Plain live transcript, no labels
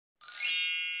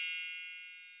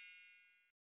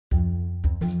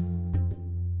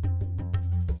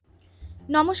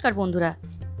নমস্কার বন্ধুরা,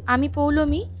 আমি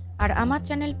পৌলমি আর আমার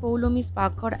চ্যানেল পৌলমিস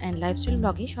পাকঘর অ্যান্ড লাইফস্টাইল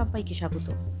ব্লগে সবাইকে স্বাগত।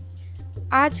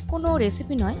 আজ কোনো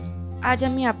রেসিপি নয়, আজ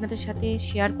আমি আপনাদের সাথে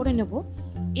শেয়ার করে নেব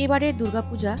এবারে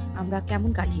দুর্গাপূজা আমরা কেমন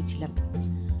কাটিয়েছিলাম।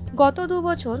 গত 2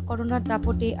 বছর করোনার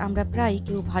দাপটে আমরা প্রায়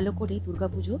কেউ ভালো করে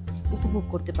দুর্গাপুজো উপভোগ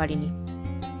করতে পারিনি,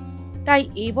 তাই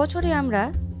এই বছরে আমরা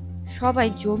সবাই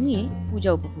জমিয়ে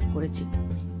পূজা উপভোগ করেছি।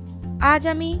 আজ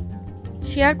আমি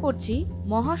শেয়ার করছি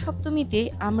মহাসপ্তমীতে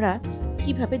আমরা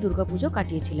কিভাবে দুর্গাপুজো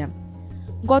কাটিয়েছিলাম।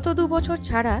 গত 2 বছর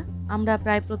ছাড়া আমরা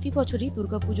প্রায় প্রতি বছরই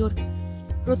দুর্গাপুজোর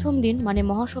প্রথম দিন মানে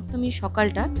মহাসপ্তমীর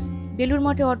সকালটা বেলুর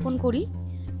মঠে অর্পণ করি,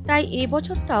 তাই এই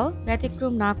বছরটাও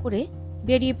ব্যতিক্রম না করে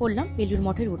বেরিয়ে পড়লাম বেলুর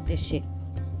মঠের উদ্দেশ্যে।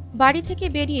 বাড়ি থেকে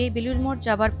বেরিয়ে বেলুর মঠ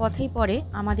যাবার পথেই পড়ে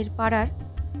আমাদের পাড়ার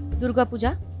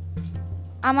দুর্গাপূজা।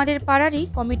 আমাদের পাড়ারই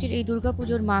কমিটির এই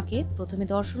দুর্গাপুজোর মাকে প্রথমে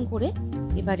দর্শন করে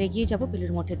এবার এগিয়ে যাব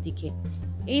বেলুর মঠের দিকে।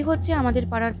 এই হচ্ছে আমাদের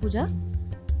পাড়ার পূজা,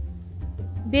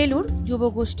 বেলুর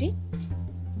যুবগোষ্ঠী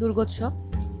দুর্গোৎসব।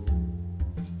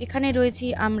 এখানে রয়েছি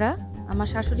আমরা, আমার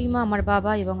শাশুড়ি মা, আমার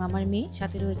বাবা এবং আমার মেয়ে,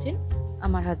 সাথে রয়েছেন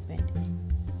আমার হাজব্যান্ড।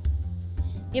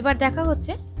 এবার দেখা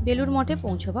হচ্ছে বেলুর মঠে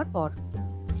পৌঁছবার পর।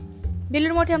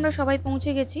 বেলুর মঠে আমরা সবাই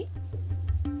পৌঁছে গেছি।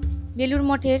 বেলুর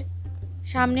মঠের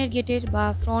সামনের গেটের বা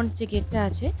ফ্রন্ট যে গেটটা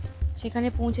আছে সেখানে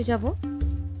পৌঁছে যাব।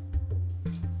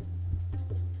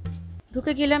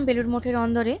 ঢুকে গেলাম বেলুর মঠের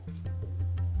অন্দরে।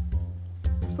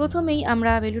 প্রথমেই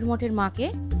আমরা বেলুর মঠের মাকে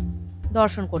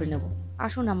দর্শন করে নেব।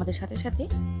 আসুন আমাদের সাথে সাথে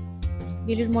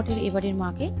বেলুর মঠের এবারের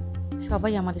মাকে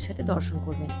সবাই আমাদের সাথে দর্শন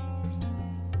করবেন।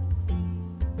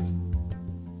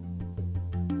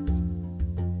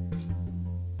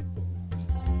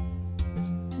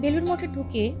 বেলুর মঠে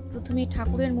ঢুকে প্রথমে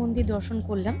ঠাকুরের মন্দির দর্শন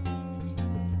করলাম।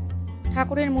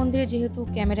 ঠাকুরের মন্দিরে যেহেতু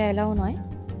ক্যামেরা এলাও নয়,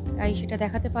 তাই সেটা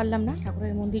দেখাতে পারলাম না।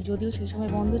 ঠাকুরের মন্দির যদিও সেই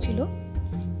সময় বন্ধ ছিল,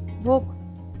 ভোগ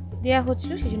দেয়া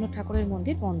হচ্ছিল, সেই জন্য ঠাকুরের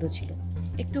মন্দির বন্ধ ছিল।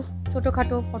 একটু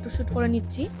ছোটোখাটো ফটোশ্যুট করে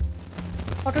নিচ্ছি।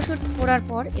 ফটোশ্যুট করার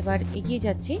পর এবার এগিয়ে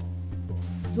যাচ্ছি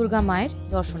দুর্গা মায়ের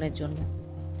দর্শনের জন্য।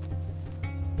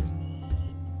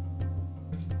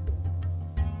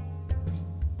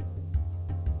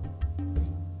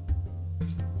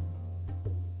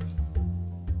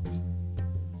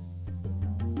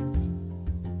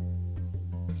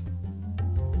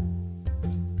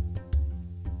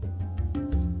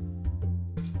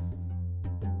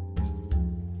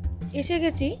 এসে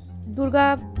গেছি দুর্গা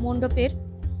মণ্ডপের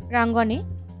প্রাঙ্গণে।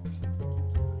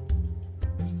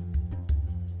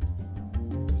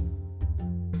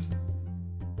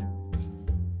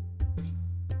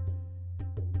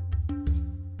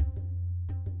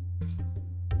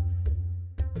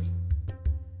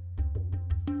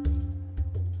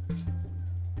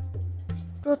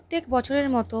 প্রত্যেক বছরের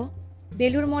মতো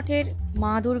বেলুর মঠের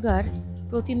মা দুর্গার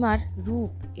প্রতিমার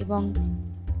রূপ এবং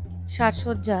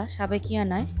সাজসজ্জা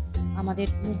সাবেকিয়ানায় আমাদের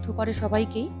মুগ্ধ করে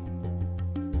সবাইকেই।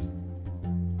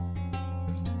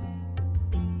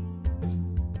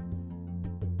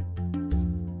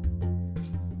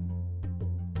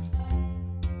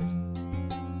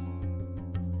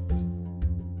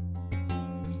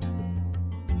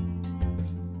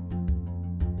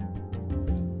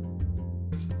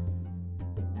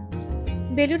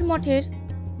 বেলুর মঠের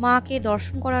মাকে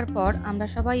দর্শন করার পর আমরা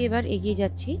সবাই এবার এগিয়ে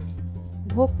যাচ্ছি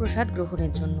ভোগ প্রসাদ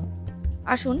গ্রহণের জন্য।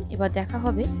 আসুন এবার দেখা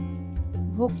হবে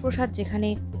ভোগ প্রসাদ যেখানে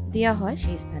দেয়া হয়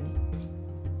সেই স্থানে।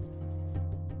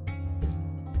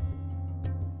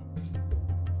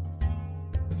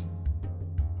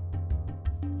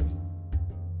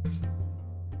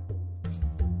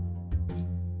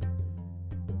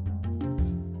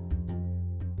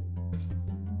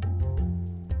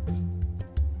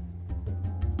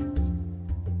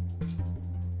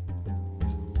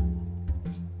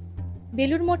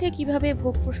 বেলুর মঠে কিভাবে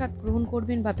ভোগ প্রসাদ গ্রহণ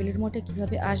করবেন বা বেলুর মঠে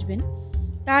কিভাবে আসবেন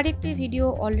তার একটি ভিডিও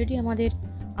অলরেডি আমাদের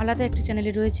আলাদা একটি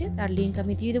চ্যানেলে রয়েছে, তার লিঙ্ক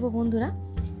আমি দিয়ে দেবো বন্ধুরা,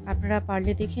 আপনারা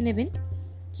পারলে দেখে নেবেন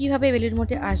কিভাবে বেলুর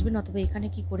মঠে আসবেন অথবা এখানে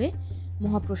কি করে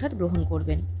মহাপ্রসাদ গ্রহণ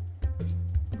করবেন।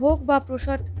 ভোগ বা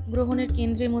প্রসাদ গ্রহণের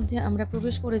কেন্দ্রের মধ্যে আমরা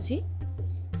প্রবেশ করেছি।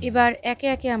 এবার একে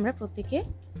একে আমরা প্রত্যেকে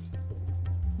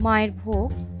মায়ের ভোগ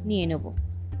নিয়ে নেব।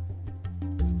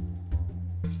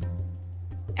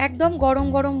 একদম গরম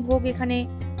গরম ভোগ এখানে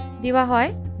দেওয়া হয়,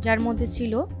 যার মধ্যে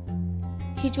ছিল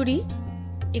খিচুড়ি,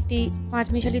 একটি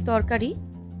পাঁচমিশালি তরকারি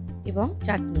এবং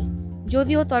চাটনি।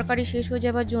 যদিও তরকারি শেষ হয়ে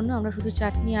যাবার জন্য আমরা শুধু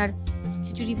চাটনি আর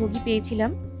খিচুড়ি ভোগই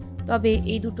পেয়েছিলাম, তবে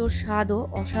এই দুটোর স্বাদও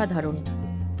অসাধারণ।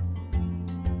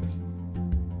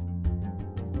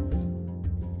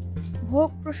 ভোগ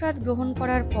প্রসাদ গ্রহণ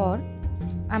করার পর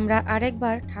আমরা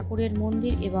আরেকবার ঠাকুরের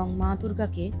মন্দির এবং মা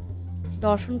দুর্গাকে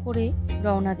দর্শন করে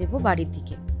রওনা দেব বাড়ির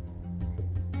দিকে।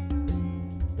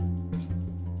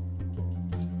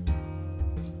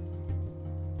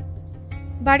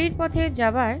 বাড়ির পথে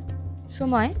যাবার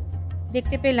সময়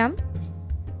দেখতে পেলাম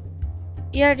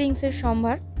ইয়াররিংসের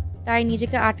সম্ভার, তাই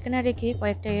নিজেকে আটকে না রেখে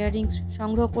কয়েকটা ইয়াররিংস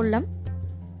সংগ্রহ করলাম।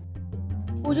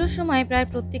 পুজোর সময় প্রায়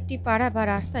প্রত্যেকটি পাড়া বা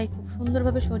রাস্তায় খুব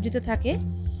সুন্দরভাবে সজ্জিত থাকে,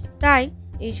 তাই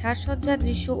এই সাজসজ্জার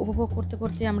দৃশ্য উপভোগ করতে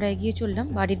করতে আমরা এগিয়ে চললাম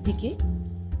বাড়ির দিকে।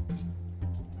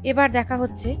 এবার দেখা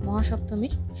হচ্ছে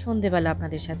মহাসপ্তমীর সন্ধেবেলা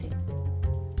আপনাদের সাথে।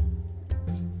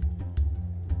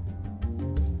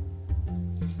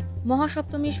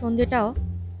 মহাসপ্তমীর সন্ধেটাও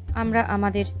আমরা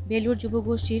আমাদের বেলুর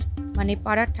যুবগোষ্ঠীর মানে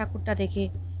পাড়ার ঠাকুরটা দেখে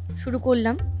শুরু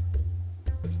করলাম।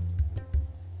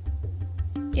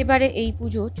 এবারে এই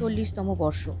পুজো 40তম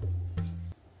বর্ষ।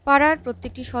 পাড়ার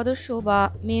প্রত্যেকটি সদস্য বা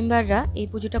মেম্বাররা এই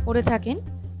পুজোটা করে থাকেন।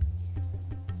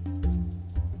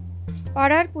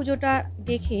 পাড়ার পুজোটা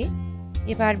দেখে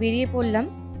এবার বেরিয়ে পড়লাম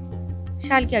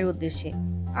শালকিয়ার উদ্দেশ্যে।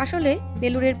 আসলে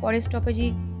বেলুরের পরের স্টপেজই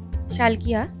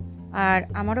শালকিয়া, আর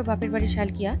আমারও বাপের বাড়ি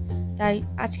শালকিয়া, তাই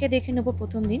আজকে দেখে নেব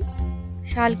প্রথম দিন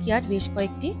শালকিয়ার বেশ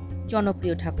কয়েকটি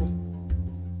জনপ্রিয় ঠাকুর।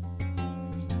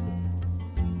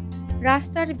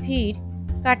 রাস্তার ভিড়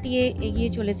কাটিয়ে এগিয়ে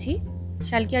চলেছি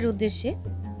শালকিয়ার উদ্দেশ্যে।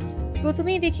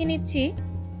 প্রথমেই দেখে নিচ্ছি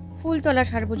ফুলতলা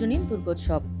সার্বজনীন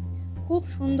দুর্গোৎসব। খুব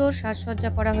সুন্দর সাজসজ্জা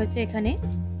করা হয়েছে এখানে।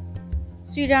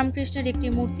 শ্রীরামকৃষ্ণের একটি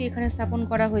মূর্তি এখানে স্থাপন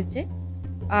করা হয়েছে,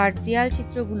 আর দেয়াল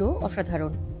চিত্রগুলো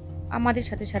অসাধারণ। আমাদের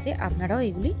সাথে সাথে আপনারাও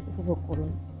এগুলি উপভোগ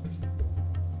করুন।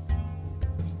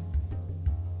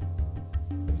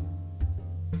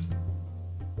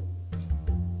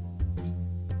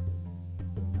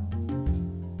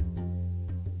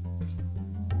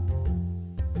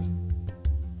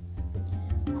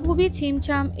 খুবই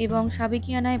ছিমছাম এবং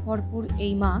সাবেকিয়ানায় ভরপুর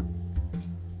এই মা।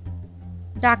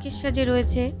 ডাকের সাজে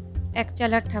রয়েছে এক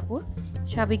চালার ঠাকুর।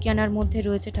 সাবেকিয়ানার মধ্যে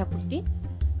রয়েছে ঠাকুরটি,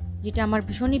 যেটা আমার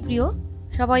ভীষণই প্রিয়।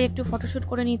 সবাই একটু ফটোশ্যুট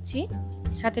করে নিচ্ছি।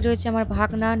 সাথে রয়েছে আমার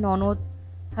ভাগনা, ননদ,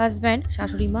 হাজব্যান্ড,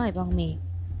 শাশুড়ি মা এবং মেয়ে।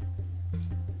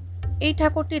 এই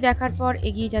ঠাকুরটি দেখার পর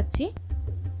এগিয়ে যাচ্ছি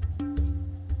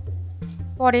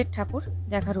পরের ঠাকুর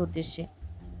দেখার উদ্দেশ্যে।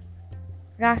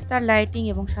 রাস্তার লাইটিং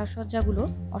এবং সাজসজ্জাগুলো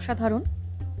অসাধারণ।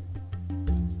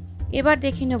 এবার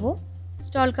দেখে নেব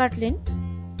স্টলকার্ট লেন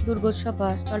দুর্গোৎসব বা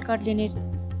স্টলকার্ট লেনের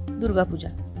দুর্গাপূজা।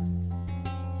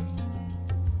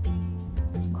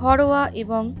 ঘরোয়া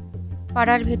এবং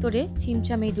পাড়ার ভেতরে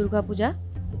ছিমছাম এই দুর্গাপূজা।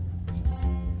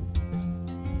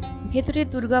 ভেতরের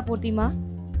দুর্গা প্রতিমা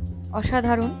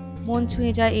অসাধারণ, মন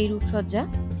ছুঁয়ে যায় এই রূপসজ্জা।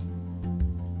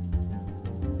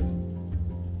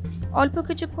 অল্প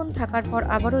কিছুক্ষণ থাকার পর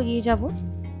আবারও এগিয়ে যাব।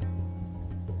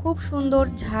 খুব সুন্দর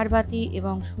ঝাড়বাতি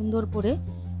এবং সুন্দর করে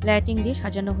লাইটিং দিয়ে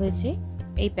সাজানো হয়েছে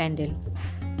এই প্যান্ডেল।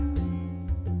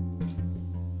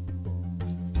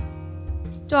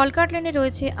 স্টলকার্ট লেনে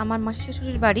রয়েছে আমার মাসি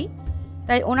শাশুড়ির বাড়ি,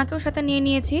 তাই ওনাকেও সাথে নিয়ে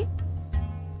নিয়েছি।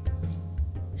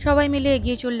 সবাই মিলে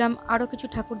এগিয়ে চললাম আরও কিছু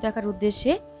ঠাকুর দেখার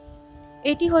উদ্দেশ্যে।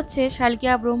 এটি হচ্ছে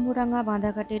শালকিয়া ব্রহ্মরাঙ্গা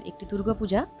বাঁধাঘাটের একটি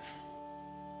দুর্গাপূজা।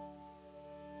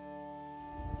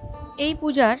 এই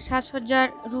পূজার সাজসজ্জার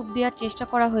রূপ দেওয়ার চেষ্টা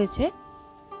করা হয়েছে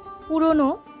পুরনো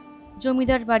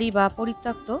জমিদার বাড়ি বা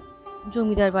পরিত্যক্ত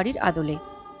জমিদার বাড়ির আদলে।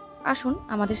 আসুন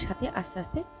আমাদের সাথে আস্তে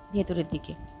আস্তে ভেতরের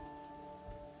দিকে।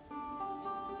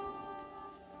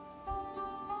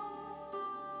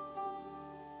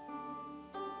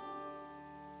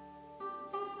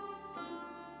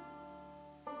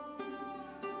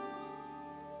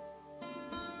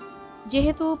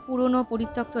 যেহেতু পুরনো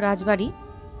পরিত্যক্ত রাজবাড়ি,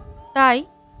 তাই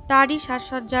তারই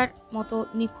সাজসজ্জার মতো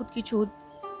নিখুঁত কিছু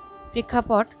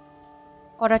প্রেক্ষাপট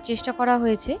করার চেষ্টা করা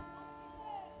হয়েছে।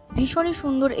 ভীষণই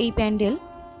সুন্দর এই প্যান্ডেল,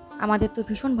 আমাদের তো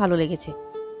ভীষণ ভালো লেগেছে।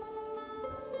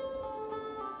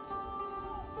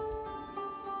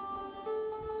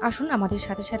 আসুন আমাদের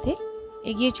সাথে সাথে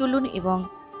এগিয়ে চলুন এবং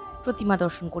প্রতিমা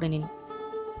দর্শন করে নিন।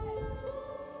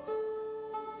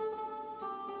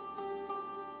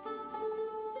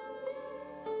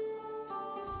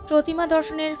 প্রতিমা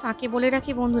দর্শনের ফাঁকে বলে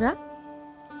রাখি বন্ধুরা,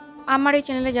 আমার এই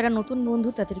চ্যানেলে যারা নতুন বন্ধু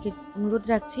তাদেরকে অনুরোধ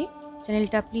রাখছি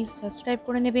চ্যানেলটা প্লিজ সাবস্ক্রাইব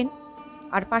করে নেবেন,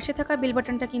 আর পাশে থাকা বেল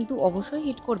বাটনটা কিন্তু অবশ্যই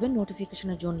হিট করবেন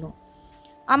নোটিফিকেশনের জন্য।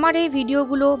 আমার এই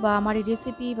ভিডিওগুলো বা আমার এই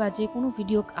রেসিপি বা যে কোনো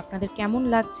ভিডিও আপনাদের কেমন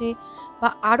লাগছে বা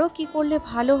আরও কি করলে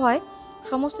ভালো হয়,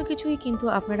 সমস্ত কিছুই কিন্তু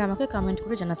আপনারা আমাকে কমেন্ট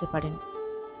করে জানাতে পারেন।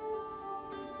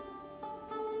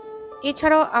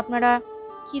 এছাড়াও আপনারা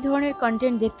কী ধরনের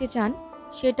কন্টেন্ট দেখতে চান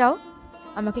সেটাও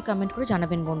আমাকে কমেন্ট করে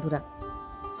জানাবেন বন্ধুরা।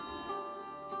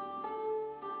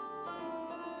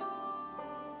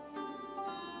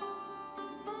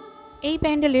 এই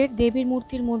প্যান্ডেলের দেবীর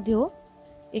মূর্তির মধ্যেও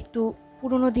একটু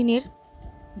পুরনো দিনের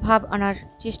ভাব আনার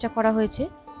চেষ্টা করা হয়েছে।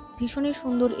 ভীষণই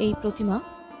সুন্দর এই প্রতিমা।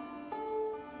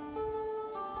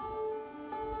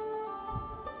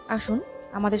 আসুন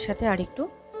আমাদের সাথে আরেকটু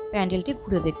প্যান্ডেলটি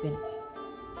ঘুরে দেখবেন।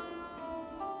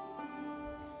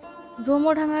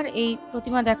 ব্রহ্মঢাঙার এই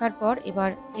প্রতিমা দেখার পর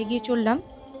এবার এগিয়ে চললাম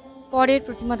পরের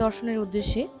প্রতিমা দর্শনের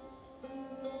উদ্দেশ্যে।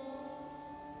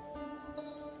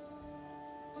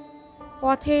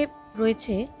 পথে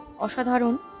রয়েছে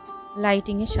অসাধারণ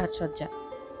লাইটিংয়ের সাজসজ্জা।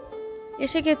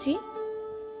 এসে গেছি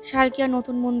শালকিয়া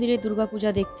নতুন মন্দিরে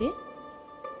দুর্গাপূজা দেখতে।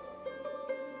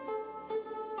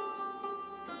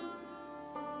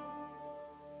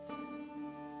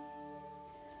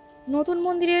 নতুন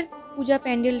মন্দিরের পূজা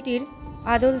প্যান্ডেলটির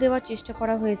আদল দেওয়ার চেষ্টা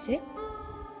করা হয়েছে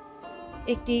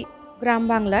একটি গ্রাম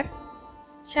বাংলার।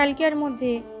 শালকিয়ার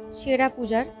মধ্যে সেরা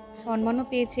পূজার সম্মানও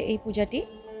পেয়েছে এই পূজাটি।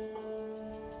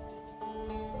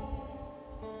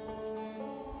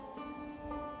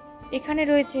 এখানে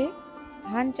রয়েছে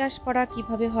ধান চাষ করা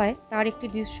কিভাবে হয় তার একটি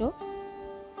দৃশ্য।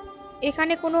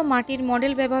 এখানে কোনো মাটির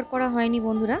মডেল ব্যবহার করা হয়নি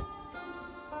বন্ধুরা।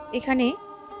 এখানে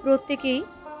প্রত্যেকেই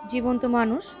জীবন্ত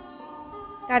মানুষ,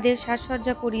 তাদের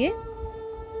সাজসজ্জা করিয়ে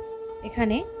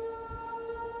এখানে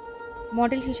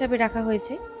মডেল হিসাবে রাখা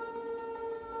হয়েছে।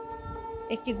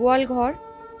 একটি গোয়াল ঘর,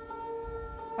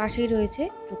 পাশেই রয়েছে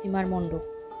প্রতিমার মণ্ডপ।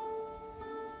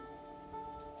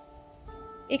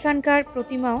 এখানকার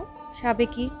প্রতিমাও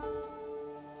সাবেকি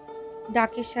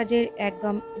ডাকের সাজের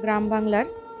একদম গ্রাম বাংলার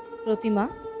প্রতিমা।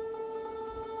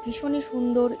 ভীষণই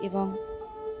সুন্দর এবং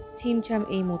ছিমছাম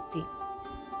এই মূর্তি।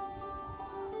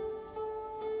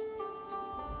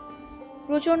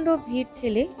 প্রচণ্ড ভিড়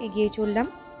ঠেলে এগিয়ে চললাম।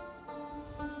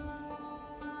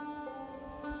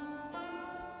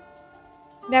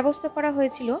 ব্যবস্থা করা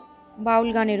হয়েছিল বাউল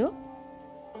গানেরও,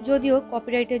 যদিও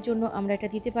কপিরাইটের জন্য আমরা এটা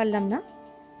দিতে পারলাম না।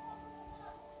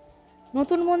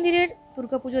 নতুন মন্দিরের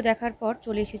দুর্গাপুজো দেখার পর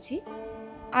চলে এসেছি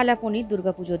আলাপনির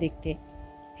দুর্গাপুজো দেখতে।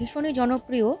 ভীষণই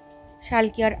জনপ্রিয়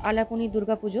শালকিয়ার আলাপনির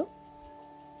দুর্গাপুজো।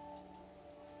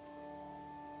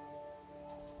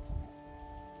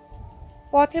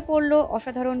 পথে পড়ল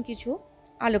অসাধারণ কিছু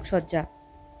আলোকসজ্জা।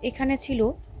 এখানে ছিল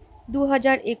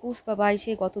 2021 বা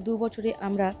 22 গত 2 বছরে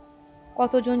আমরা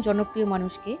কতজন জনপ্রিয়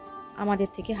মানুষকে আমাদের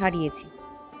থেকে হারিয়েছি।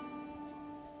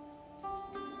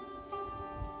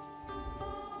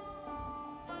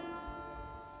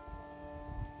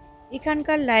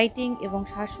 এখানকার লাইটিং এবং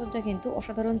সাজসজ্জা কিন্তু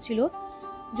অসাধারণ ছিল।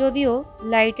 যদিও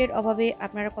লাইটের অভাবে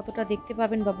আপনারা কতটা দেখতে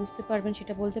পাবেন বা বুঝতে পারবেন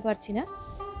সেটা বলতে পারছি না,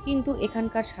 কিন্তু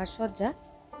এখানকার সাজসজ্জা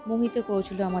মোহিত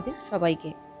করেছিল আমাদের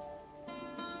সবাইকে।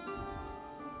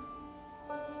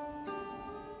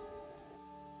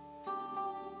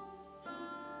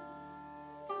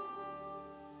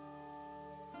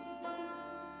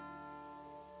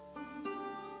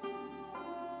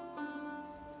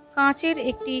 কাঁচের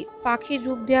একটি পাখির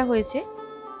রূপ দেওয়া হয়েছে,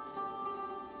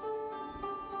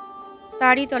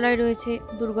 তারই তলায় রয়েছে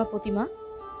দুর্গা প্রতিমা।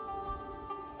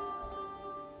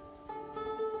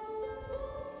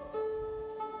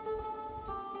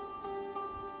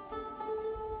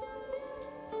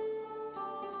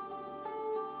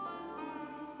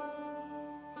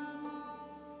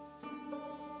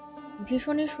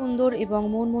 ভীষণই সুন্দর এবং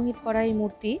মনমোহিত করা এই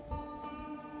মূর্তি।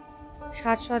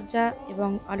 সাজসজ্জা এবং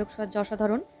আলোকসজ্জা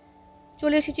অসাধারণ।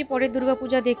 চলে এসেছি পরের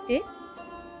দুর্গাপূজা দেখতে।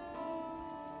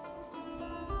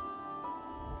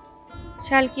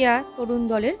 শালকিয়া তরুণ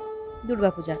দলের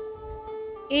দুর্গাপূজা।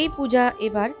 এই পূজা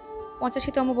এবার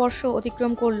 85তম বর্ষ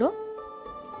অতিক্রম করল।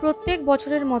 প্রত্যেক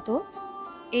বছরের মতো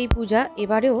এই পূজা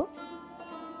এবারেও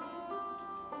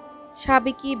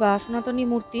সাবেকি বা সনাতনী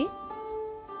মূর্তি,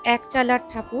 এক চালার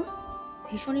ঠাকুর,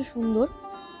 ভীষণই সুন্দর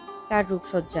তার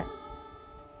রূপসজ্জা।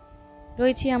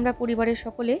 রয়েছি আমরা পরিবারের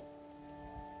সকলে।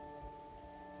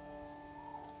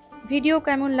 ভিডিও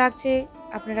কেমন লাগছে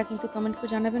আপনারা কিন্তু কমেন্ট করে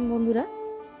জানাবেন বন্ধুরা।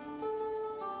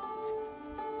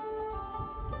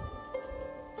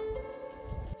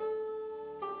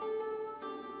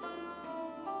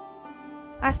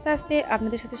 আস্তে আস্তে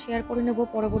আপনাদের সাথে শেয়ার করে নেব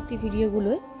পরবর্তী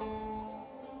ভিডিওগুলোয়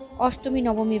অষ্টমী,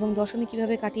 নবমী এবং দশমী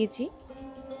কিভাবে কাটিয়েছি।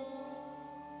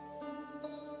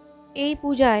 এই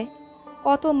পূজায়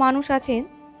কত মানুষ আছেন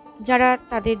যারা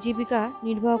তাদের জীবিকা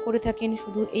নির্বাহ করে থাকেন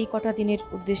শুধু এই কটা দিনের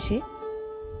উদ্দেশ্যে।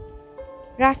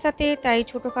 রাস্তাতে তাই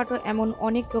ছোটোখাটো এমন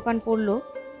অনেক দোকান পড়ল,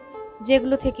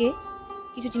 যেগুলো থেকে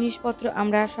কিছু জিনিসপত্র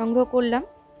আমরা সংগ্রহ করলাম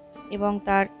এবং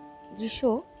তার দৃশ্য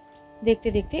দেখতে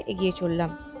দেখতে এগিয়ে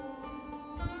চললাম।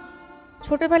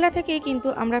 ছোটবেলা থেকেই কিন্তু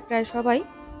আমরা প্রায় সবাই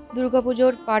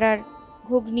দুর্গাপুজোর পাড়ার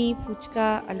ঘুগনি, ফুচকা,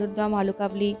 আলুর দম, আলু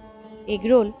কাবলি,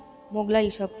 এগরোল, মোগলাই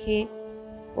এসব খেয়ে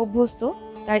অভ্যস্ত,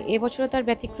 তাই এবছরও তার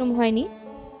ব্যতিক্রম হয়নি।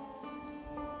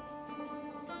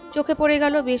 চোখে পড়ে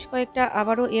গেল বেশ কয়েকটা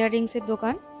আবারও ইয়াররিংসের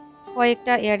দোকান।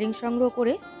 কয়েকটা ইয়াররিং সংগ্রহ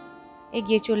করে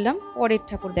এগিয়ে চললাম পরের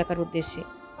ঠাকুর দেখার উদ্দেশ্যে।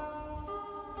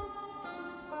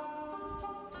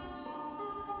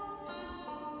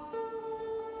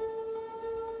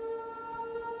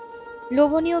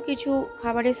 লোভনীয় কিছু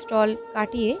খাবারের স্টল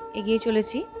কাটিয়ে এগিয়ে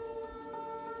চলেছি।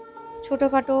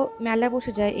 ছোটোখাটো মেলা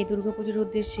বসে যায় এই দুর্গাপুজোর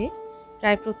উদ্দেশ্যে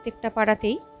প্রায় প্রত্যেকটা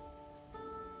পাড়াতেই।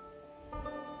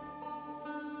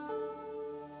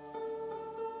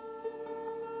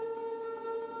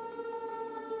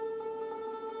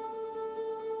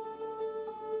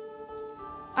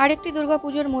 আরেকটি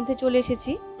দুর্গাপুজোর মধ্যে চলে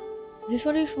এসেছি।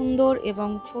 ভীষণই সুন্দর এবং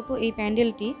ছোট এই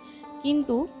প্যান্ডেলটি,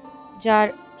 কিন্তু যার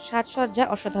সাজসজ্জা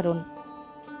অসাধারণ।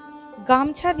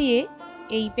 গামছা দিয়ে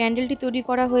এই প্যান্ডেলটি তৈরি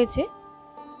করা হয়েছে।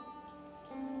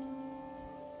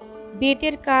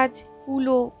 বেতের কাজ,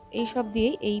 কুলো এইসব দিয়ে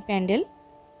এই প্যান্ডেল।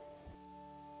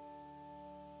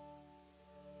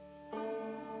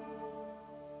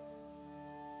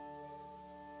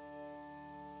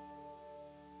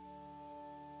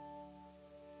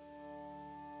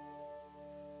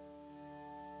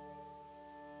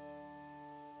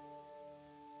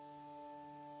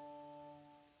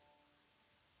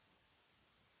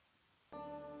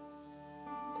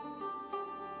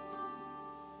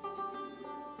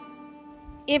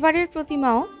 এবারের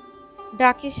প্রতিমাও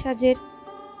ডাকের সাজের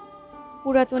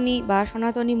পুরাতনী বা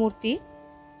সনাতনী মূর্তি।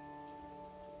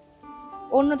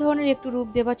 অন্য ধরনের একটু রূপ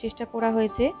দেওয়ার চেষ্টা করা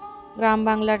হয়েছে, গ্রাম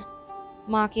বাংলার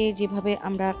মাকে যেভাবে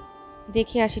আমরা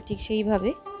দেখে আসি ঠিক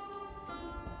সেইভাবে।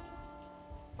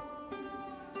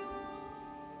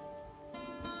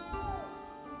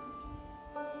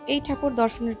 এই ঠাকুর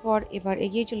দর্শনের পর এবার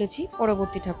এগিয়ে চলেছি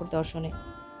পরবর্তী ঠাকুর দর্শনে।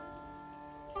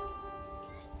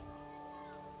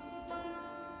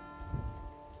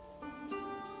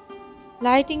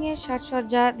 লাইটিংয়ের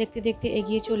সাজসজ্জা দেখতে দেখতে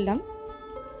এগিয়ে চললাম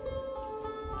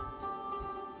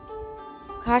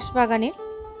ঘাস বাগানের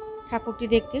ঠাকুরটি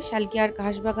দেখতে। শালকিয়ার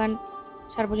ঘাসবাগান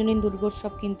সার্বজনীন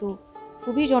দুর্গোৎসব কিন্তু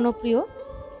খুবই জনপ্রিয়।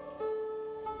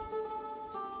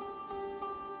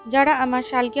 যারা আমার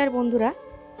শালকিয়ার বন্ধুরা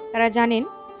তারা জানেন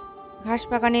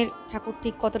ঘাসবাগানের ঠাকুরটি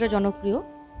কতটা জনপ্রিয়।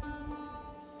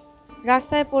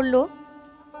 রাস্তায় পড়ল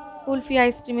কুলফি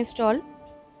আইসক্রিমের স্টল।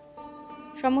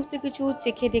 সমস্ত কিছু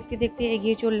চেখে দেখতে দেখতে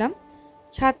এগিয়ে চললাম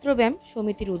ছাত্রব্যায়াম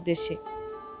সমিতির উদ্দেশ্যে।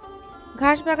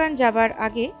 ঘাসবাগান যাবার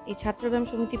আগে এই ছাত্রব্যায়াম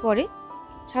সমিতি পড়ে।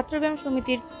 ছাত্রব্যায়াম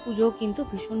সমিতির পুজো কিন্তু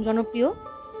ভীষণ জনপ্রিয়।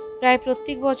 প্রায়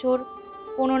প্রত্যেক বছর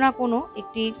কোনো না কোনো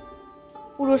একটি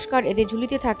পুরস্কার এদের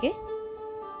ঝুলিতে থাকে।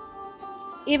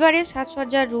 এবারে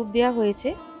সাজসজ্জার রূপ দেওয়া হয়েছে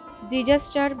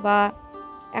ডিজাস্টার বা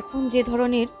এখন যে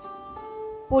ধরনের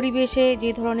পরিবেশে যে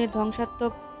ধরনের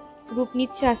ধ্বংসাত্মক রূপ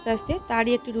নিচ্ছে আস্তে আস্তে,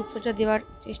 তারই একটি রূপসজ্জা দেওয়ার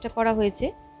চেষ্টা করা হয়েছে।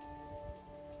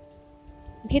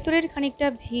 ভেতরের খানিকটা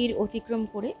ভিড় অতিক্রম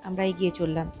করে আমরা এগিয়ে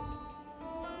চললাম।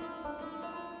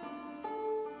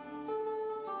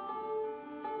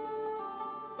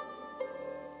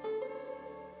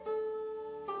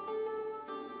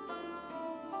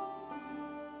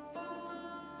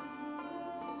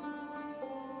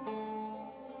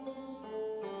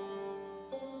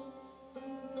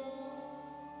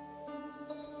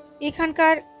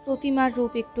 এখানকার প্রতিমার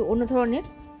রূপ একটু অন্য ধরনের।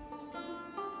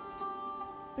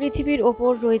 পৃথিবীর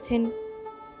ওপর রয়েছেন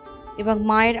এবং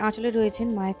মায়ের আঁচলে রয়েছেন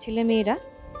মায়ের ছেলে মেয়েরা।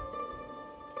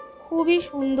 খুবই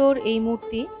সুন্দর এই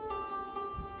মূর্তি।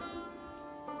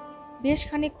 বেশ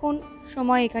খানিকক্ষণ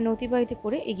সময় এখানে অতিবাহিত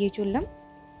করে এগিয়ে চললাম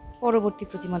পরবর্তী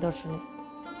প্রতিমা দর্শনে।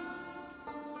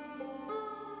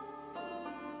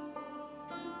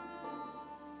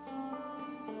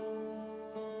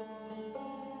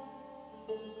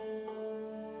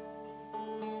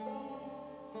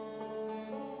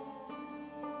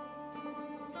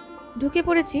 ঢুকে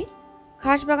পড়েছি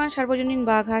ঘাসবাগান সার্বজনীন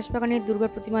বা ঘাসবাগানের দুর্গা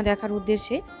প্রতিমা দেখার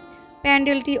উদ্দেশ্যে।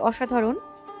 প্যান্ডেলটি অসাধারণ।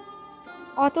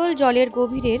 অতল জলের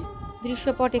গভীরের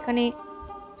দৃশ্যপট এখানে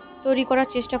তৈরি করার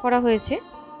চেষ্টা করা হয়েছে।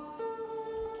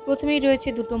 প্রথমেই রয়েছে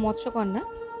দুটো মৎস্যকন্যা।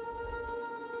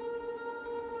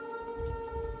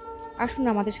 আসুন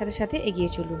আমাদের সাথে সাথে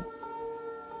এগিয়ে চলুন।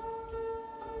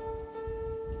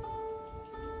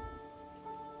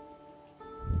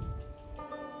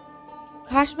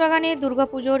 ঘাসবাগানে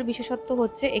দুর্গাপুজোর বিশেষত্ব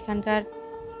হচ্ছে এখানকার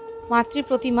মাতৃ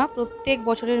প্রতিমা প্রত্যেক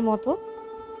বছরের মতো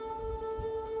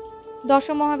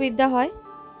দশমহাবিদ্যা হয়,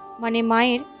 মানে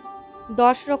মায়ের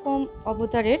 10 রকম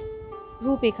অবতারের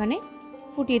রূপ এখানে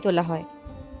ফুটিয়ে তোলা হয়।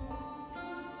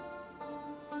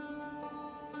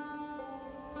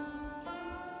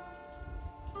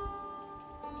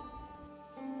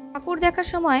 ঠাকুর দেখার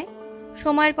সময়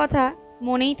সময়ের কথা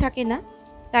মনেই থাকে না,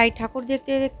 তাই ঠাকুর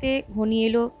দেখতে দেখতে ঘনিয়ে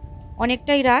এলো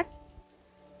অনেকটাই রাত।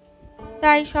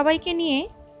 তাই সবাইকে নিয়ে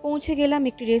পৌঁছে গেলাম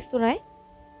একটি রেস্তোরাঁয়।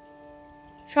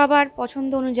 সবার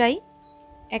পছন্দ অনুযায়ী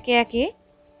একে একে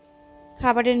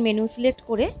খাবারের মেনু সিলেক্ট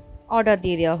করে অর্ডার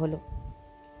দিয়ে দেওয়া হলো।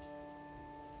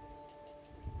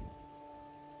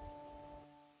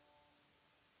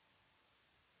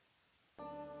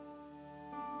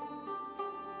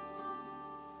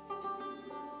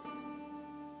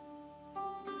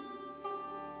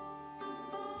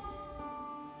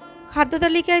 খাদ্য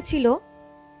তালিকায় ছিল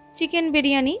চিকেন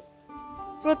বিরিয়ানি।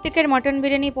 প্রত্যেকের মাটন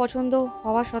বিরিয়ানি পছন্দ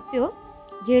হওয়া সত্ত্বেও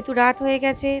যেহেতু রাত হয়ে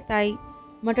গেছে তাই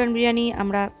মাটন বিরিয়ানি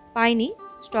আমরা পাইনি,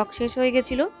 স্টক শেষ হয়ে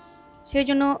গেছিলো। সেই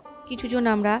জন্য কিছুজন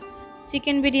আমরা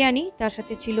চিকেন বিরিয়ানি, তার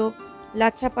সাথে ছিল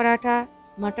লাচ্ছা পরাঠা,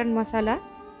 মাটন মশলা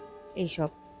এইসব।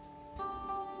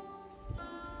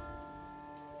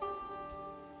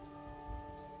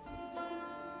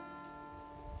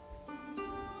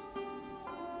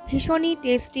 ভীষণই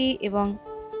টেস্টি এবং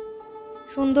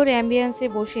সুন্দর অ্যাম্বিয়েন্সে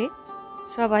বসে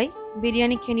সবাই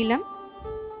বিরিয়ানি খেয়ে নিলাম।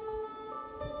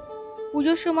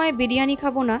 পুজোর সময় বিরিয়ানি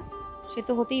খাবো না সে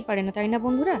তো হতেই পারে না, তাই না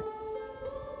বন্ধুরা?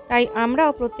 তাই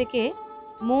আমরাও প্রত্যেকে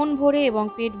মন ভরে এবং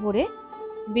পেট ভরে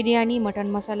বিরিয়ানি, মাটন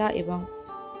মশলা এবং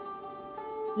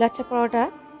লাচ্ছা পরোটা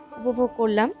উপভোগ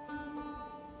করলাম।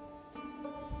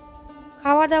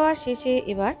 খাওয়া দাওয়া শেষে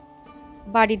এবার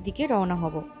বাড়ির দিকে রওনা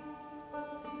হব।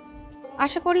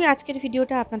 আশা করি আজকের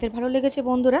ভিডিওটা আপনাদের ভালো লেগেছে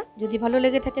বন্ধুরা। যদি ভালো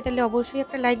লেগে থাকে তাহলে অবশ্যই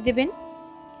একটা লাইক দেবেন,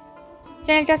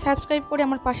 চ্যানেলটা সাবস্ক্রাইব করে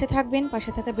আমার পাশে থাকবেন,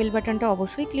 পাশে থাকা বেল বাটনটা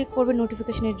অবশ্যই ক্লিক করবেন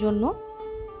নোটিফিকেশনের জন্য।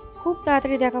 খুব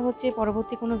তাড়াতাড়ি দেখা হচ্ছে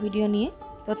পরবর্তী কোনো ভিডিও নিয়ে।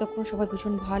 ততক্ষণ সবাই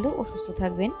ভীষণ ভালো ও সুস্থ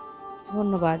থাকবেন।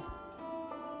 ধন্যবাদ।